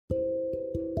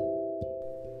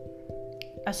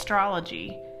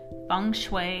astrology, feng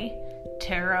shui,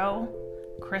 tarot,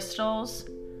 crystals.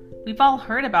 We've all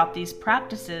heard about these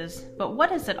practices, but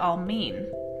what does it all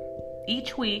mean?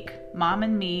 Each week, Mom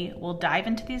and me will dive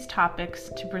into these topics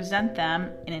to present them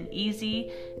in an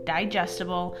easy,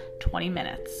 digestible 20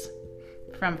 minutes.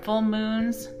 From full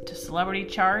moons to celebrity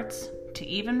charts to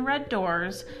even red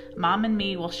doors, Mom and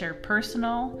me will share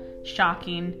personal,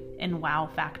 shocking, and wow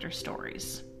factor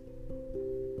stories.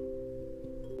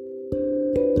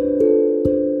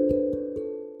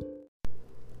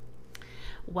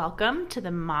 Welcome to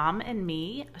the Mom and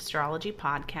Me Astrology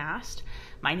Podcast.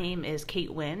 My name is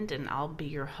Kate Wind, and I'll be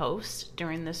your host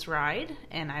during this ride.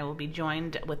 And I will be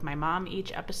joined with my mom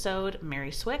each episode,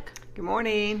 Mary Swick. Good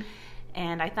morning.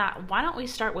 And I thought, why don't we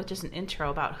start with just an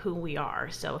intro about who we are?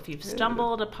 So if you've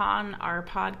stumbled upon our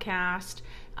podcast,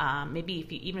 maybe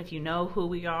even if you know who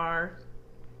we are,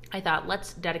 I thought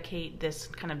let's dedicate this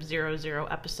kind of 00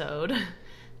 episode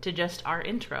to just our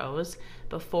intros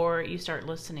before you start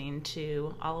listening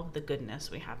to all of the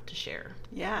goodness we have to share.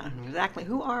 Yeah, exactly.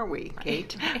 Who are we,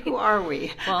 Kate? Right. Who are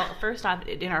we? Well, first off,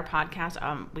 in our podcast,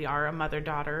 we are a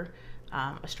mother-daughter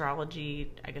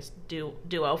astrology, I guess,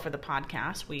 duo for the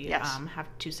podcast. We have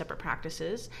two separate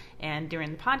practices, and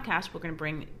during the podcast, we're going to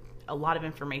bring a lot of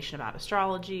information about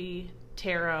astrology,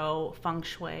 tarot, feng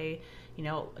shui,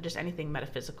 just anything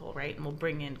metaphysical, right? And we'll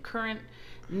bring in current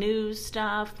news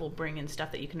stuff. We'll bring in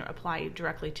stuff that you can apply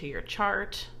directly to your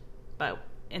chart, but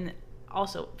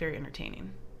also very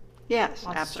entertaining. Yes,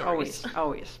 absolutely.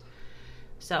 Always.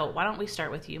 So why don't we start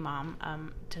with you,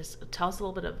 Mom? To tell us a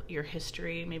little bit of your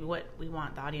history, maybe what we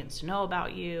want the audience to know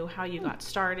about you, how you got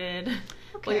started,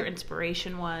 what your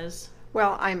inspiration was.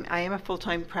 Well, I am a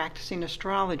full-time practicing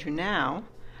astrologer now.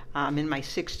 I'm in my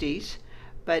 60s,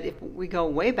 but if we go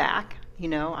way back,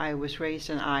 I was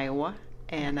raised in Iowa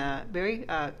and a very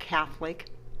Catholic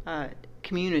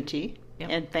community. Yep.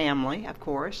 And family, of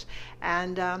course.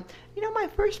 And, my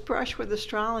first brush with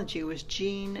astrology was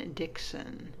Jean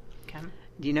Dixon. Okay.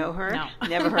 Do you know her? No.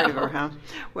 Never heard of her, huh?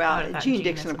 Well, Jean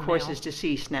Dixon, of course, male. is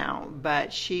deceased now,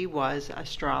 but she was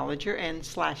astrologer and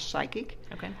 / psychic.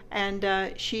 Okay.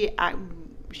 And she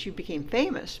became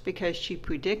famous because she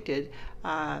predicted,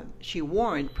 she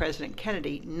warned President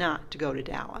Kennedy not to go to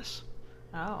Dallas.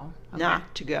 Oh, okay.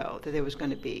 Not to go, that there was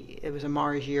going to be, it was a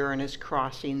Mars-Uranus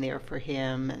crossing there for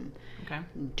him, and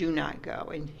do not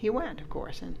go. And he went, of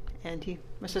course, and he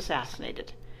was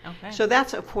assassinated. Okay. So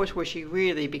that's, of course, where she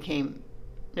really became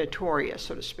notorious,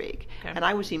 so to speak. Okay. And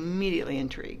I was immediately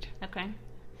intrigued. Okay.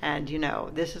 And,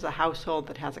 this is a household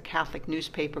that has a Catholic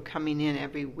newspaper coming in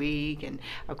every week. And,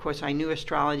 of course, I knew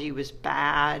astrology was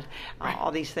bad, all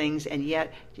these things. And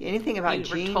yet, anything about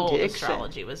Jean Dixon.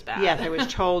 Astrology was bad. Yes, I was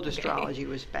told astrology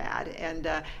was bad.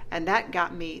 And that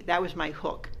got me, that was my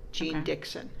hook, Jean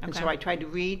Dixon. And so I tried to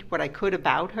read what I could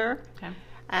about her. Okay.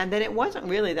 And then it wasn't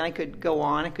really that I could go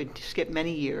on. I could skip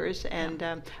many years. And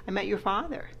I met your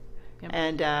father. Yep.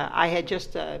 And I had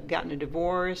just gotten a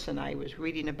divorce, and I was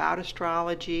reading about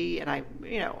astrology, and I,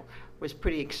 was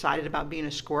pretty excited about being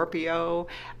a Scorpio.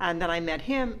 And then I met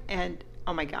him, and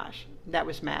oh my gosh, that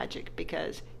was magic,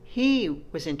 because he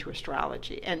was into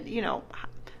astrology. And,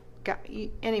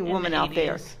 any woman out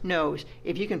there knows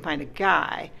if you can find a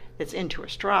guy that's into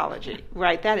astrology,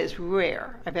 right? That is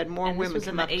rare. I've had more women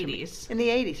come up to me. This was in the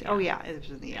 80s. Yeah. Oh, yeah, it was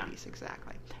in the 80s,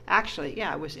 exactly. Actually,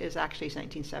 it was actually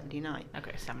 1979.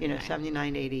 Okay, 79.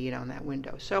 79, 80, in that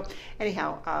window. So,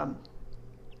 anyhow,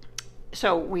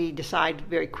 so we decided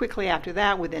very quickly after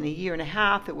that, within a year and a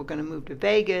half, that we're going to move to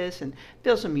Vegas. And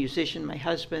Bill's a musician, my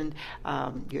husband,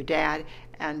 your dad,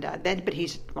 and but he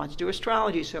wants to do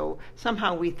astrology. So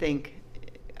somehow we think,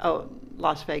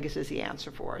 Las Vegas is the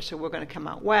answer for us. So we're going to come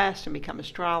out west and become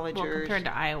astrologers. Well,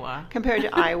 compared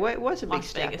to Iowa, it was a big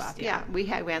step Vegas, up. Yeah, we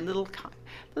had little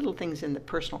things in the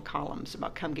personal columns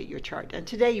about come get your chart. And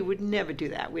today you would never do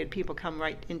that. We had people come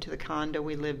right into the condo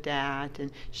we lived at,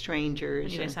 and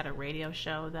strangers. You guys had a radio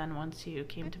show then once you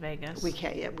came to Vegas? We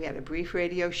had a brief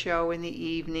radio show in the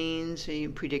evenings,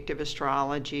 predictive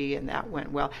astrology, and that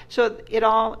went well. So it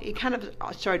kind of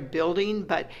started building,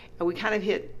 but we kind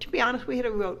of to be honest, we hit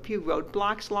a few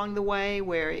roadblocks along the way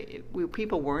where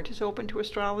people weren't as open to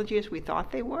astrology as we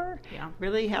thought they were. Yeah.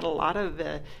 Really had a lot of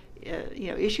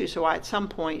issues. So at some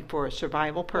point, for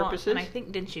survival purposes. Well, and I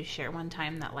think, didn't you share one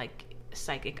time that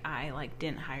Psychic Eye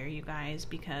didn't hire you guys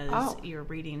because your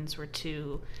readings were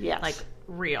too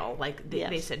real. Like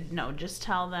they said, no, just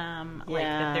tell them like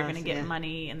that they're going to get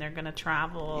money and they're going to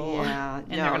travel and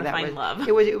they're going to find love.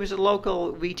 It was a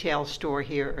local retail store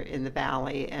here in the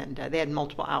Valley, and they had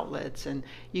multiple outlets, and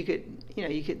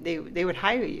they would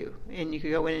hire you, and you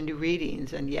could go in and do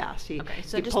readings, and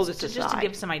so just to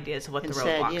give some ideas of what the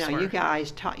roadblocks were. You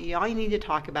guys, all you need to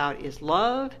talk about is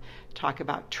love, talk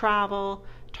about travel,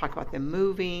 talk about them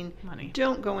moving. Money.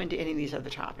 Don't go into any of these other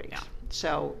topics. Yeah.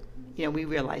 So, we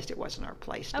realized it wasn't our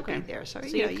place to be there. So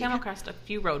you came across a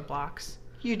few roadblocks.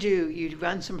 You do. You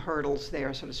run some hurdles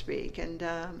there, so to speak. And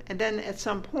then at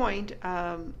some point,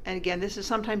 and again, this is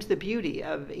sometimes the beauty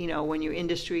of, when your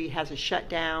industry has a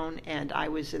shutdown, and I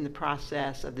was in the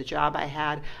process of the job I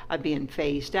had of being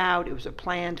phased out. It was a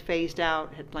planned phased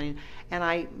out, and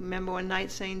I remember one night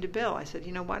saying to Bill, I said,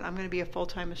 you know what, I'm going to be a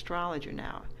full-time astrologer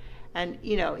now. And,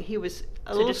 he was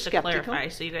a little skeptical. So just to clarify,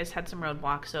 so you guys had some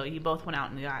roadblocks, so you both went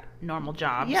out and got normal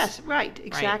jobs. Yes, right,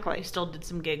 exactly. Right. You still did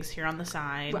some gigs here on the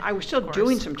side. Well, I was still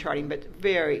doing some charting, but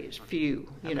very few,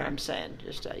 you know what I'm saying,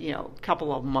 just a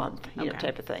couple of a month,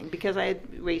 type of thing, because I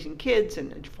had raising kids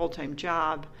and a full-time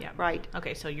job. Yeah. Right.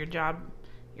 Okay, so your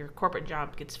corporate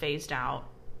job gets phased out.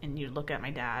 And you look at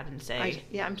my dad and say...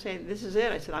 I'm saying, this is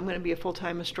it. I said, I'm going to be a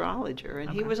full-time astrologer.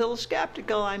 And he was a little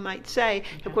skeptical, I might say.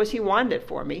 Okay. Of course, he wanted it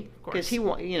for me. Because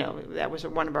that was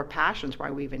one of our passions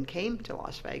why we even came to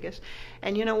Las Vegas.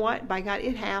 And you know what? By God,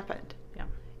 it happened.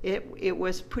 Yeah. It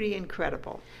was pretty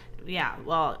incredible. Yeah,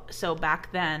 well, so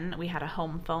back then we had a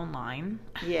home phone line.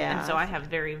 Yeah. And so I have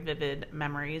very vivid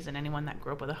memories, and anyone that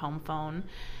grew up with a home phone...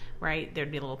 Right, there'd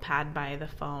be a little pad by the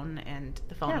phone, and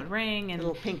the phone would ring, and a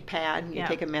little pink pad. And you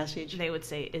take a message. They would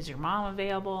say, "Is your mom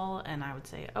available?" And I would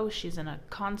say, "Oh, she's in a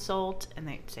consult." And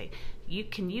they'd say,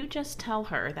 "Can you just tell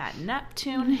her that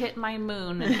Neptune hit my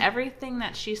moon, and everything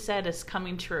that she said is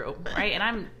coming true?" Right? And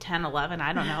I'm 10, 11,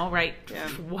 I don't know. Right? Yeah.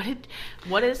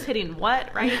 What is hitting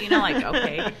what? Right?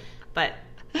 Okay, but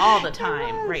all the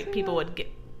time, right? People would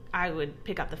get. I would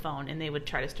pick up the phone, and they would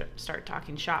try to start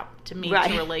talking shop to me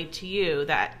to relate to you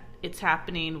that. It's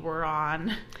happening, we're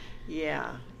on.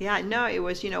 Yeah. No, it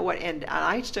was, and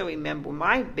I still remember,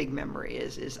 my big memory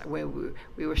is when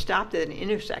we were stopped at an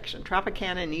intersection,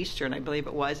 Tropicana and Eastern, I believe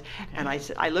it was, and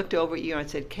I looked over at you and I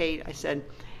said, Kate, I said,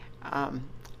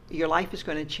 your life is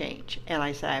going to change. And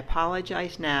I said, I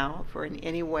apologize now for in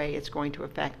any way it's going to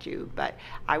affect you. But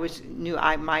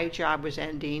my job was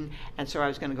ending, and so I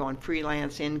was going to go on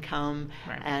freelance income.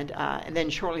 Right. And then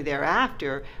shortly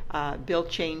thereafter, Bill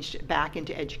changed back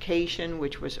into education,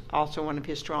 which was also one of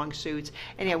his strong suits.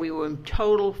 And we were in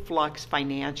total flux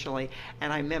financially.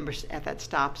 And I remember at that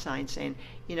stop sign saying,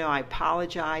 I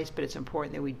apologize, but it's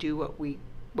important that we do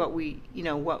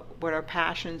what our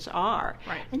passions are.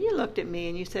 Right. And you looked at me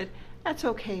and you said, "That's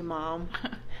okay, Mom."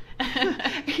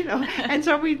 And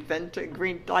so we then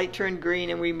light turned green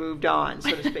and we moved on,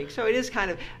 so to speak. So it is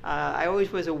kind of, I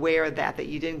always was aware of that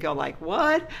you didn't go like,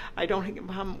 what?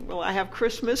 Will I have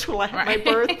Christmas? Will I have my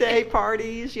birthday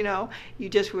parties? You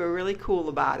just were really cool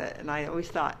about it. And I always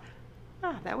thought,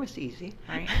 that was easy.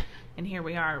 Right. And here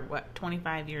we are,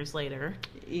 25 years later.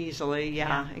 Easily,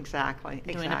 yeah. Exactly.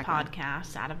 Doing a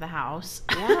podcast out of the house.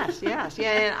 Yes.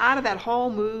 Yeah, and out of that whole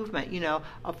movement,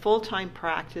 a full-time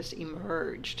practice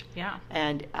emerged. Yeah.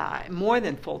 And more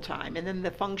than full-time. And then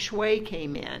the feng shui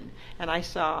came in, and I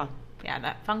saw... Yeah,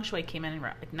 that feng shui came in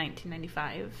like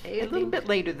 1995. A little bit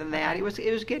later than that. It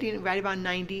was getting right about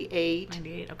 98.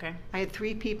 98, okay. I had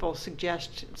 3 people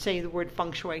say the word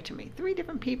feng shui to me. 3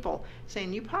 different people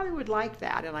saying, you probably would like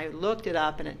that. And I looked it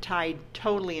up, and it tied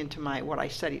totally into what I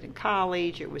studied in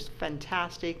college. It was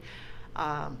fantastic.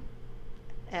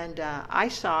 And I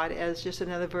saw it as just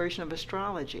another version of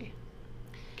astrology.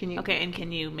 Can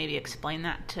you maybe explain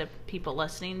that to people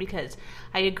listening? Because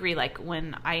I agree, like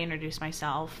when I introduce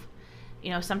myself,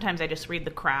 sometimes I just read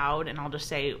the crowd and I'll just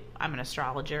say I'm an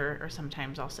astrologer, or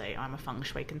sometimes I'll say I'm a feng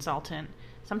shui consultant.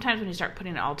 Sometimes when you start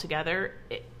putting it all together,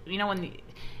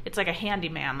 it's like a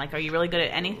handyman. Like, are you really good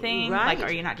at anything? Right. Like,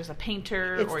 are you not just a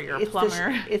painter or you're a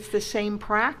plumber? It's the same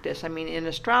practice. I mean, in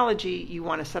astrology, you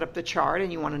want to set up the chart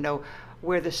and you want to know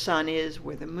where the sun is,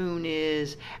 where the moon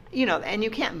is, and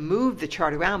you can't move the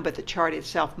chart around, but the chart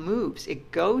itself moves. It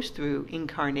goes through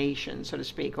incarnation, so to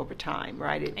speak, over time,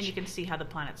 right? And you can see how the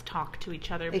planets talk to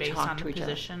each other based on the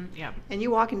position. Yeah. And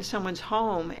you walk into someone's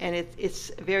home, and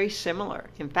it's very similar.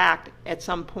 In fact, at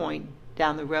some point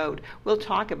down the road, we'll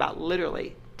talk about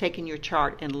literally taking your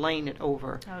chart and laying it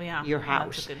over your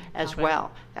house as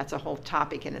well. That's a whole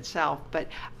topic in itself. But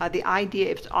the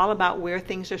idea, it's all about where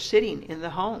things are sitting in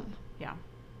the home. Yeah.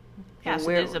 Yeah, so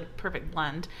there's a perfect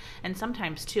blend. And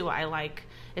sometimes, too, I like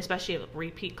especially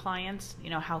repeat clients,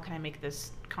 how can I make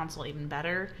this consult even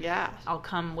better? Yes. I'll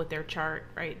come with their chart,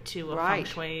 right, to a feng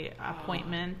shui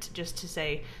appointment just to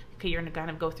say, okay, you're going to kind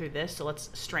of go through this, so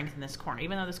let's strengthen this corner.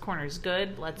 Even though this corner is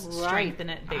good, let's strengthen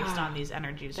it based on these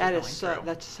energies you're going through.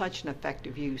 That's such an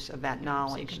effective use of that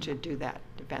knowledge to do that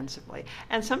defensively.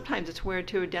 And sometimes it's where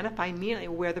to identify immediately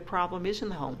where the problem is in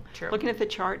the home. True. Looking at the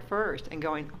chart first and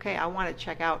going, okay, I want to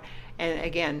check out. And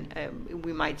again,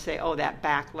 we might say, oh, that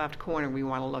back left corner we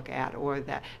want to look at, or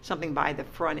that something by the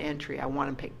front entry. I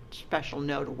want to take special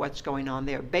note of what's going on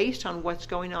there based on what's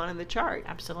going on in the chart.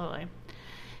 Absolutely.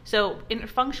 So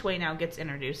feng shui now gets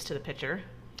introduced to the picture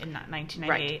in 1998.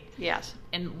 Right. Yes.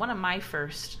 And one of my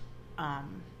first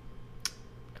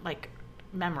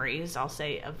memories, I'll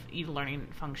say, of you learning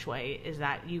feng shui is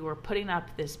that you were putting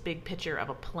up this big picture of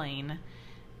a plane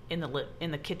in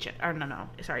the kitchen, or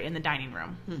in the dining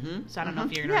room. Mm-hmm. So I don't know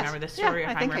if you're going to remember this story, or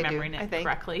if I'm remembering it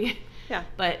correctly. Yeah.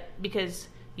 But because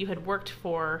you had worked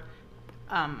for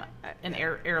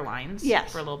airlines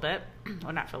for a little bit,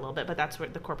 well, not for a little bit, but that's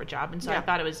what the corporate job. And so I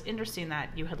thought it was interesting that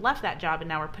you had left that job and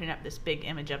now we're putting up this big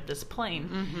image of this plane.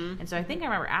 Mm-hmm. And so I think I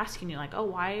remember asking you, like, oh,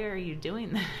 why are you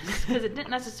doing this? Because it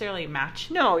didn't necessarily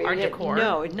match our decor.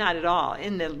 No, not at all.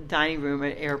 In the dining room,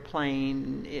 an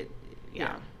airplane,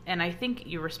 yeah. And I think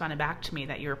you responded back to me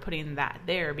that you were putting that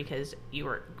there because we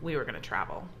were going to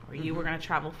travel, or you were going to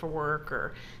travel for work,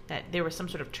 or that there was some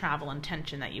sort of travel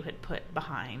intention that you had put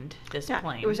behind this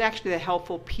plane. It was actually the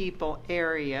helpful people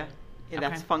area. And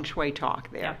that's feng shui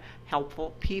talk there. Yep.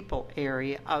 Helpful people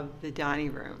area of the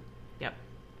dining room. Yep.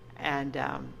 And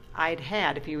I'd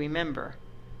had, if you remember,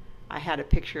 I had a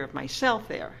picture of myself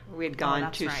there. We had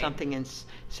gone to something in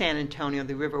San Antonio,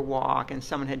 the River Walk, and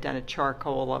someone had done a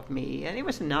charcoal of me, and it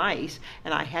was nice,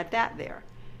 and I had that there.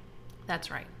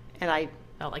 That's right. And I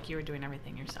felt like you were doing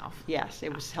everything yourself. Yes,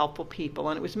 it was helpful people,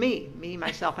 and it was me,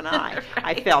 myself, and I. Right.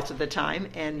 I felt at the time,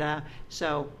 and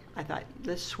so I thought,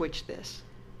 let's switch this.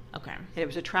 Okay. And it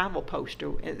was a travel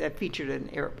poster that featured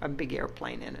a big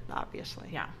airplane in it, obviously.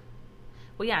 Yeah.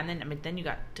 Well, yeah, and then you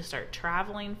got to start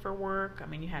traveling for work. I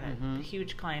mean, you had a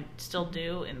huge client, still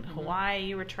do, in Hawaii.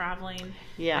 You were traveling.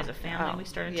 Yeah. As a family, we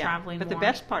started traveling But more. the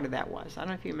best part of that was, I don't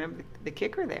know if you remember the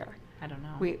kicker there. I don't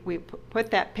know. We put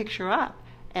that picture up,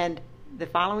 and the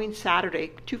following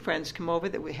Saturday, two friends come over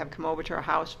that we have come over to our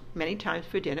house many times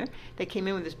for dinner. They came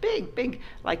in with this big,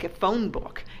 like a phone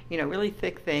book, really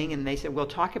thick thing, and they said, we'll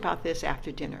talk about this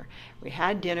after dinner. We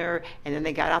had dinner, and then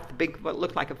they got out the big, what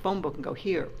looked like a phone book, and go,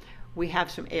 here, we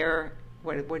have some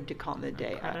what did you call them in the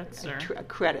day? Credits?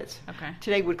 Credits. Okay.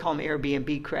 Today we'd call them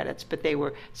Airbnb credits, but they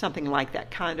were something like that,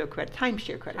 condo credit,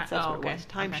 timeshare credits, that's what it was,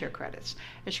 timeshare credits.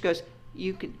 And she goes,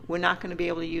 we're not going to be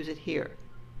able to use it here.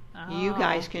 You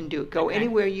guys can do it. Go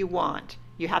anywhere you want.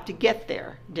 You have to get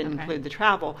there. Didn't include the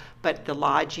travel, but the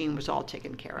lodging was all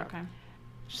taken care of. Okay.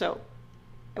 So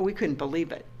we couldn't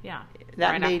believe it. Yeah.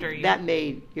 That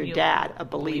made your dad a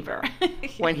believer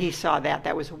when he saw that.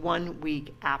 That was 1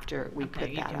 week after we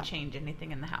put that up. You can change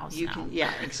anything in the house now.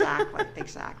 Yeah,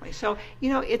 exactly. So,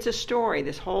 it's a story,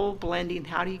 this whole blending.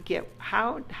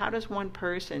 How does one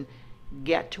person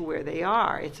get to where they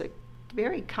are? It's a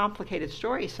very complicated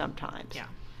story sometimes. Yeah.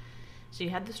 So you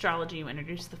had the astrology, you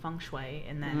introduced the feng shui,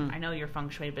 and then I know your feng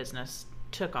shui business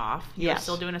took off. You're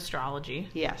still doing astrology.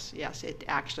 Yes. It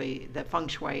actually, the feng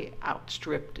shui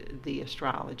outstripped the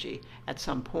astrology at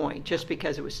some point, just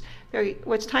because it was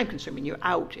it's time consuming. You're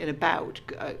out and about,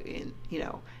 and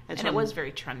so it was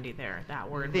very trendy there. That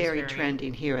word very was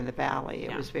trending here in the Valley.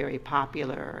 It was very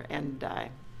popular, and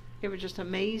it was just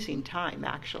amazing time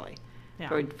actually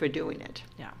for doing it.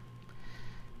 Yeah.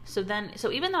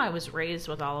 So even though I was raised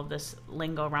with all of this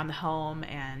lingo around the home,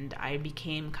 and I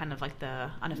became kind of like the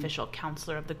unofficial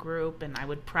counselor of the group, and I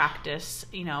would practice,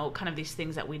 kind of these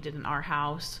things that we did in our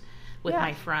house with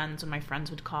my friends when my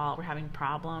friends would call, we're having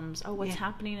problems. Oh, what's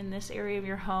happening in this area of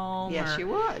your home? Yes, you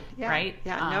would. Yeah. Right?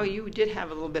 Yeah. No, you did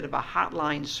have a little bit of a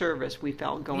hotline service we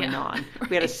felt going on.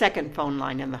 We had a second phone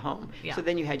line in the home. Yeah. So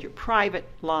then you had your private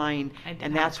line,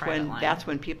 and that's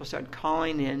when people started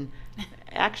calling in.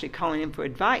 Actually calling in for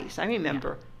advice. I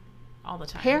remember all the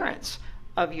time parents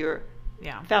of your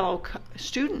fellow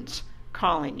students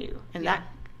calling you, and that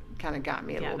kind of got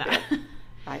me a little bit.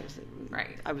 I was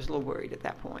a little worried at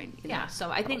that point. So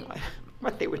I think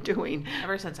what they were doing.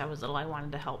 Ever since I was little, I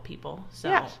wanted to help people.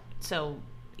 So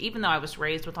even though I was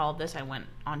raised with all of this, I went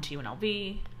on to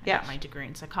UNLV. I got my degree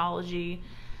in psychology.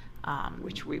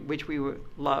 Which we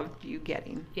loved you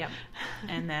getting. Yep.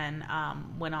 And then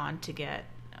went on to get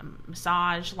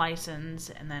massage license,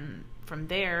 and then from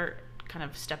there kind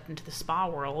of stepped into the spa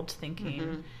world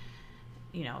thinking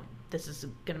this is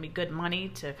going to be good money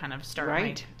to kind of start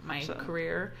Right. my So-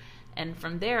 career. And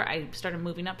from there, I started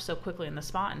moving up so quickly in the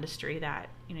spa industry that,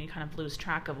 you kind of lose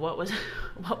track of what was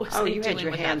Oh, they you doing had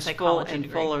your with hands that full psychology and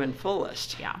degree. fuller and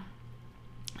fullest. Yeah.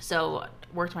 So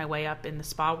worked my way up in the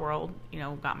spa world,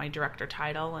 got my director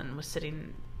title and was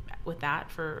sitting with that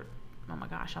for, oh my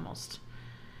gosh, almost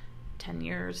 10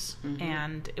 years. Mm-hmm.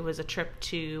 And it was a trip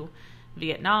to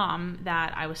Vietnam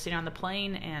that I was sitting on the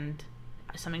plane and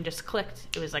something just clicked.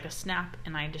 It was like a snap,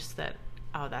 and I just said,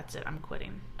 oh, that's it, I'm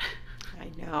quitting. I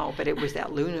know, but it was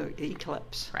that lunar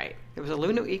eclipse. Right. There was a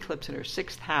lunar eclipse in her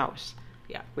 6th house,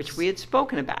 Yeah. which we had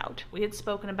spoken about We had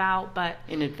spoken about, but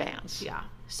in advance. yeah.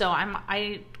 So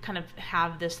I kind of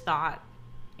have this thought,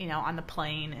 on the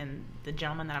plane, and the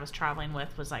gentleman that I was traveling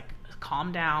with was like,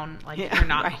 calm down, like, Yeah, you're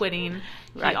not right. quitting.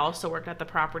 Right. He also worked at the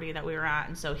property that we were at,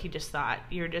 and so he just thought,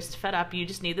 you're just fed up, you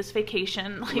just need this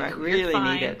vacation, like, Right, you're really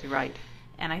fine. need it, right.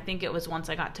 And I think it was once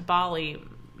I got to Bali,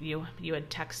 you had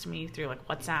texted me through like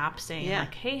WhatsApp saying Yeah.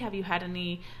 like, hey, have you had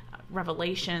any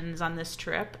revelations on this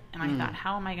trip? And I thought,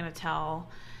 how am I going to tell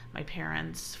my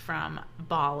parents from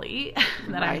Bali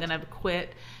that I'm Right. going to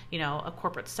quit, a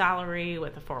corporate salary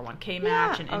with a 401k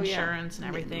match and Oh, yeah. insurance and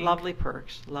everything. Lovely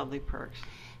perks.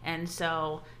 And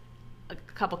so a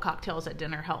couple cocktails at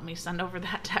dinner helped me send over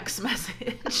that text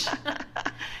message.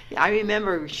 Yeah, I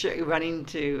remember running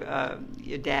to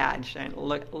your dad saying,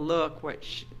 look what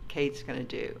Kate's going to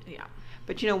do. Yeah.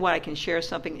 But you know what? I can share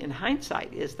something in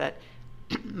hindsight is that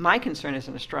my concern as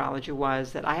an astrologer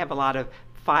was that I have a lot of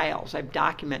files. I've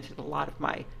documented a lot of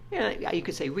my, you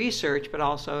could say research, but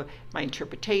also my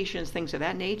interpretations, things of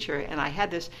that nature. And I had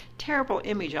this terrible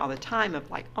image all the time of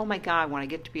like, oh my God, when I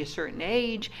get to be a certain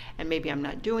age and maybe I'm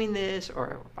not doing this,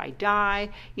 or if I die,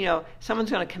 someone's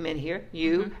going to come in here,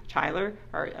 you, Tyler,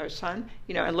 our son,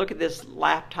 and look at this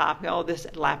laptop. Oh, this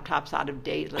laptop's out of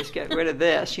date. Let's get rid of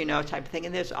this, type of thing.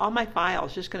 And there's all my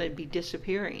files just going to be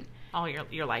disappearing. All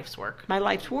your life's work. My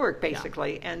life's work,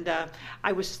 basically. Yeah. And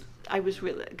I was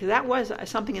really, because that was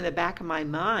something in the back of my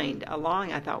mind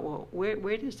along. I thought, well,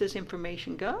 where does this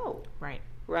information go? Right.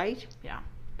 Right? Yeah.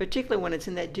 Particularly when it's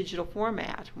in that digital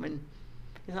format, when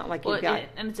it's not like you've got.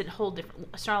 And it's a whole different.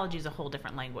 Astrology is a whole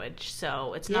different language,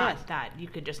 so it's Yes. not that you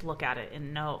could just look at it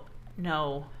and know.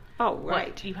 Oh,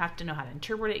 right. You have to know how to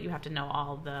interpret it. You have to know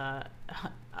all the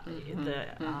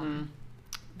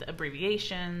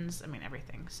abbreviations. I mean,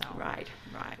 everything. So Right.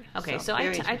 Okay, so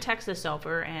I text this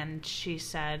over, and she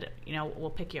said, we'll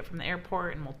pick you up from the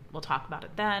airport, and we'll talk about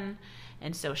it then.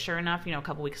 And so, sure enough, a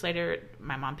couple weeks later,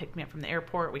 my mom picked me up from the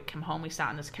airport. We come home. We sat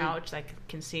on this couch. I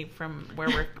can see from where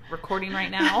we're recording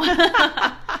right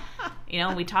now.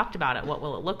 We talked about it. What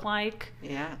will it look like?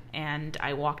 Yeah. And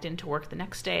I walked into work the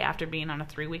next day after being on a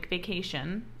 3-week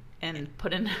vacation and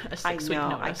put in a 6-week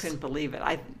notice. I couldn't believe it.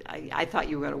 I thought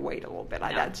you were going to wait a little bit. No.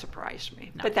 That surprised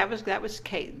me. No. But that was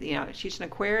Kate. She's an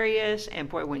Aquarius, and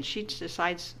boy, when she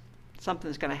decides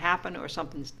something's going to happen or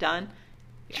something's done.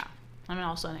 Yeah. I'm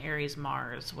also an Aries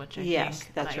Mars, which I yes,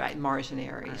 think. that's right. Mars and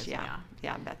Aries. Mars,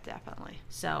 Yeah, that definitely.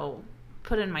 So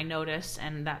put in my notice,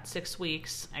 and that 6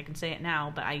 weeks, I can say it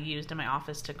now, but I used in my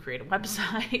office to create a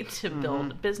website, to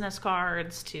build business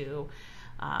cards, to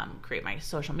create my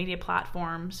social media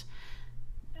platforms.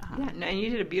 And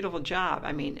you did a beautiful job.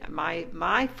 I mean,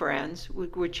 my friends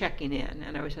were checking in,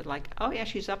 and I was like, oh yeah,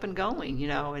 she's up and going,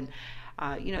 and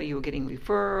you were getting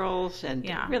referrals, and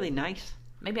really nice.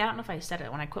 Maybe, I don't know if I said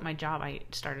it, when I quit my job, I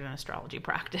started an astrology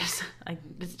practice.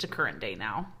 It's to current day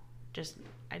now.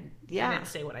 I didn't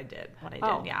say what I did.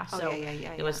 So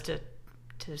it was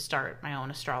to start my own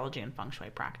astrology and feng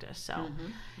shui practice. So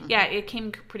it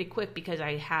came pretty quick because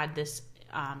I had this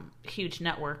huge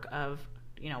network of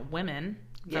women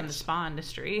from the spa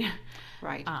industry,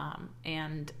 right?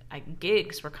 And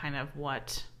gigs were kind of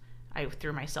what I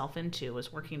threw myself into,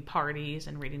 was working parties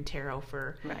and reading tarot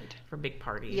for big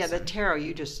parties. Yeah, the tarot,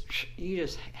 you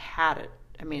just had it.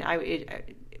 I mean,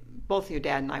 both your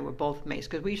dad and I were both amazed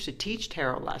because we used to teach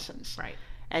tarot lessons, right?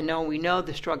 And we know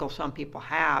the struggle some people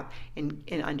have in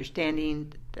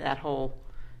understanding that whole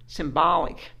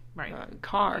symbolic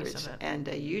cards, and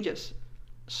you just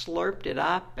slurped it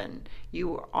up, and you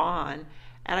were on.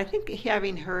 And I think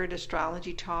having heard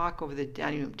astrology talk over the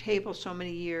dining room table so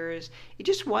many years, it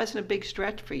just wasn't a big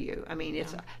stretch for you. I mean,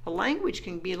 the language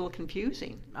can be a little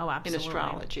confusing in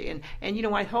astrology. And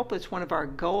I hope it's one of our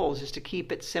goals is to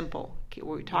keep it simple.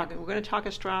 We're going to talk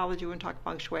astrology, we're going to talk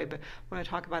feng shui, but we're going to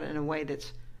talk about it in a way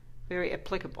that's very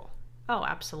applicable. Oh,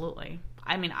 absolutely.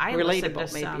 I mean, I listen to maybe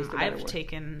is some. the better I've word.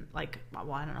 taken I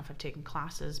don't know if I've taken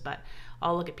classes, but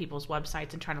I'll look at people's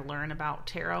websites and try to learn about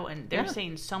tarot, and they're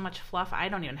saying so much fluff. I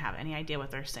don't even have any idea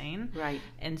what they're saying. Right.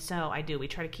 And so we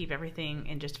try to keep everything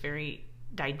in just very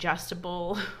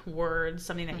digestible words,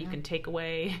 something that you can take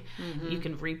away, you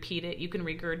can repeat it, you can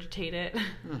regurgitate it.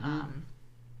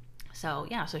 So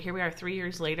here we are 3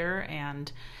 years later,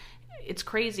 and it's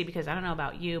crazy because I don't know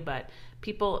about you, but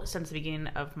people since the beginning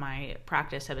of my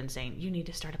practice have been saying, you need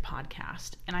to start a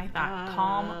podcast. And I thought,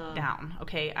 calm down.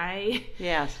 Okay.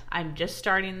 I'm just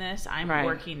starting this. I'm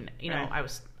working,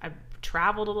 I've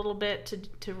traveled a little bit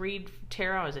to read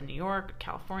tarot. I was in New York,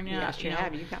 California. Yes,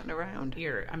 you've gotten around.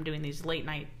 I'm doing these late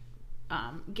night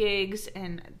gigs,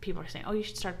 and people are saying, oh, you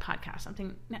should start a podcast. I'm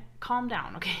thinking, calm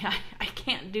down. Okay. I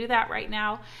can't do that right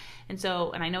now. And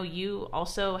I know you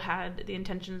also had the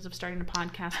intentions of starting a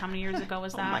podcast. How many years ago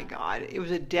was that? Oh my God. It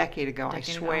was a decade ago, I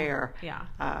swear. Yeah.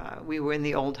 We were in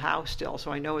the old house still,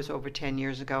 so I know it was over 10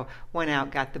 years ago. Went out,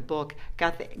 got the book,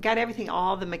 got everything,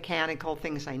 all the mechanical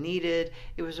things I needed.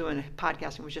 It was when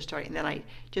podcasting was just starting. And then I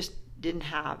just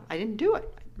I didn't do it.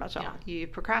 That's all. You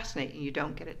procrastinate and you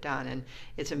don't get it done. And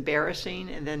it's embarrassing.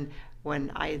 And then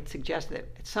when I had suggested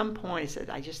it, at some point I said,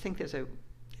 I just think there's a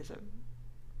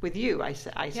with you, I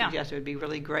suggest it would be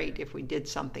really great if we did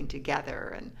something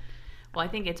together. And well, I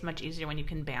think it's much easier when you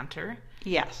can banter.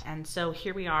 Yes. And so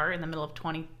here we are in the middle of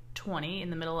 2020, in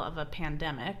the middle of a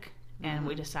pandemic, and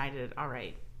we decided, all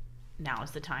right, now is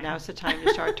the time. Now is the time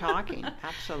to start talking.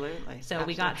 Absolutely. So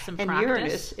we got some and practice.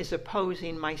 Uranus is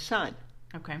opposing my sun.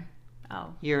 Okay.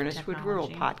 Oh. Uranus would rule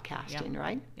podcasting,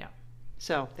 right? Yeah.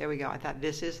 So there we go. I thought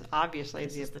this is obviously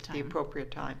the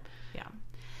appropriate time. Yeah.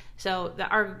 So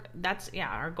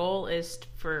our goal is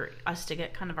for us to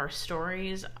get kind of our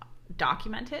stories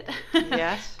documented.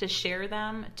 Yes. To share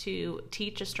them, to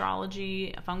teach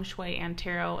astrology, feng shui, and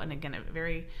tarot, and again, a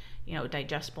very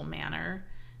digestible manner,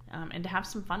 and to have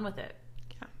some fun with it.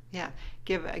 Yeah.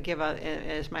 Give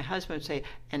as my husband would say,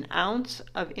 an ounce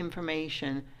of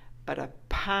information, but a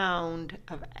pound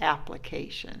of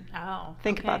application. Oh.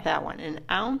 Think about that one. An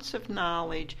ounce of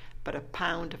knowledge, but a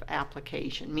pound of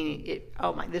application, meaning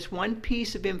this one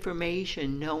piece of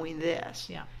information, knowing this.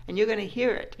 Yeah. And you're going to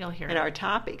hear it. You'll hear in our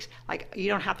topics. Like, you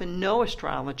don't have to know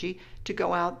astrology to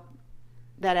go out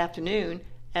that afternoon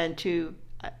and to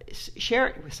share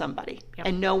it with somebody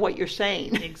and know what you're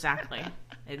saying. Exactly.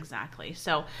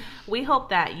 So we hope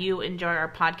that you enjoy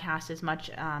our podcast as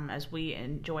much as we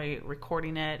enjoy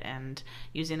recording it and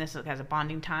using this as a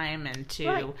bonding time, and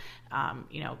to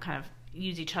kind of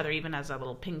use each other even as a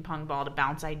little ping pong ball to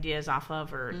bounce ideas off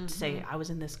of, or say, I was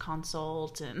in this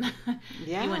consult and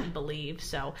you wouldn't believe.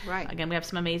 So again, we have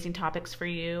some amazing topics for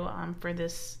you for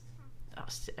this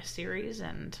series,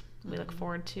 and we look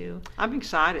forward to. I'm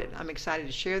excited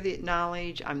to share the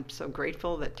knowledge. I'm so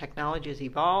grateful that technology has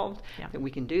evolved, that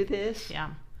we can do this.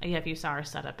 Yeah, if you saw our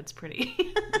setup, it's pretty.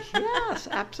 Yes,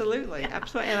 absolutely.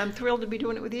 And I'm thrilled to be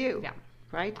doing it with you. Yeah.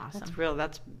 Right? Awesome.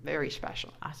 That's very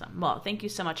special. Awesome. Well, thank you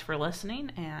so much for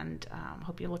listening, and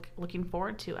hope you're looking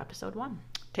forward to episode 1.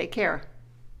 Take care.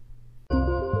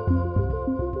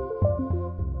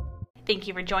 Thank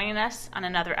you for joining us on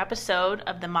another episode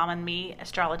of the Mom and Me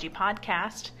Astrology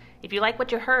Podcast. If you like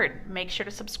what you heard, make sure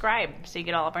to subscribe so you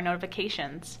get all of our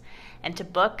notifications. And to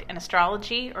book an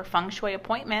astrology or feng shui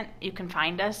appointment, you can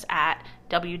find us at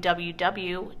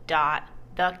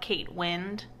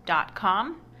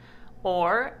www.thekatewind.com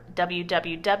or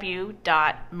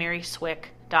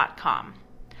www.maryswick.com.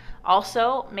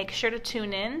 Also, make sure to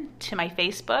tune in to my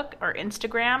Facebook or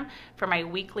Instagram for my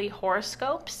weekly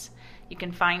horoscopes. You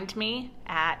can find me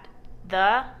at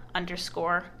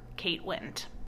 _Kate Wind.